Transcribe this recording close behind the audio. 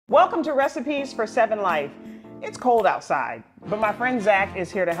Welcome to Recipes for 7 Life. It's cold outside, but my friend Zach is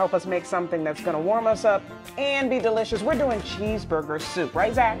here to help us make something that's gonna warm us up and be delicious. We're doing cheeseburger soup,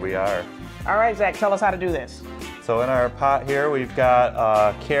 right Zach? We are. All right, Zach, tell us how to do this. So in our pot here, we've got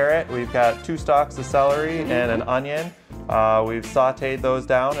a carrot, we've got 2 stalks of celery and an onion. We've sauteed those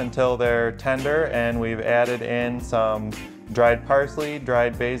down until they're tender, and we've added in some dried parsley,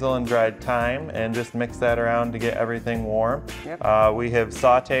 dried basil, and dried thyme, and just mix that around to get everything warm. Yep. We have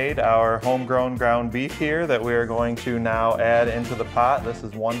sauteed our homegrown ground beef here that we are going to now add into the pot. This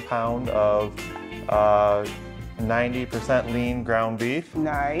is 1 pound of 90% lean ground beef.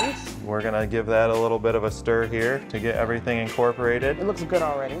 Nice. We're gonna give that a little bit of a stir here to get everything incorporated. It looks good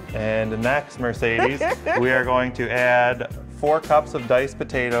already. And next, Mercedes, we are going to add 4 cups of diced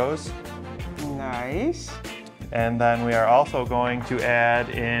potatoes. Nice. And then we are also going to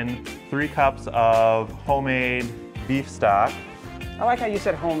add in 3 cups of homemade beef stock. I like how you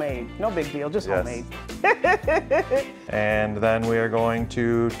said homemade. No big deal, just Yes. homemade. And then we are going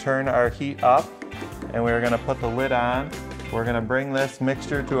to turn our heat up, and we are going to put the lid on. We're going to bring this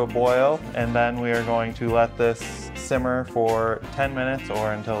mixture to a boil, and then we are going to let this simmer for 10 minutes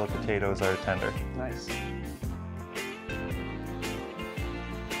or until the potatoes are tender. Nice.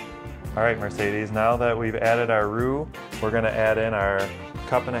 All right, Mercedes, now that we've added our roux, we're gonna add in our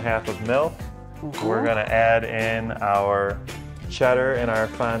 1.5 cups of milk. We're gonna add in our cheddar and our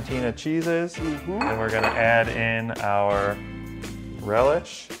fontina cheeses. And we're gonna add in our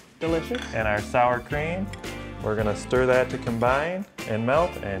relish. Delicious. And our sour cream. We're gonna stir that to combine and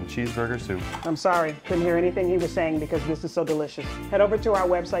melt, and cheeseburger soup. I'm sorry, couldn't hear anything he was saying because this is so delicious. Head over to our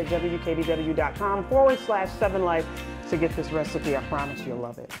website, wkbw.com/7life to get this recipe. I promise you'll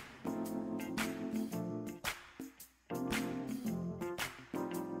love it.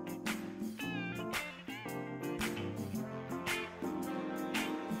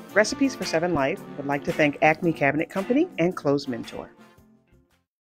 Recipes for 7 Life would like to thank Acme Cabinet Company and Clothes Mentor.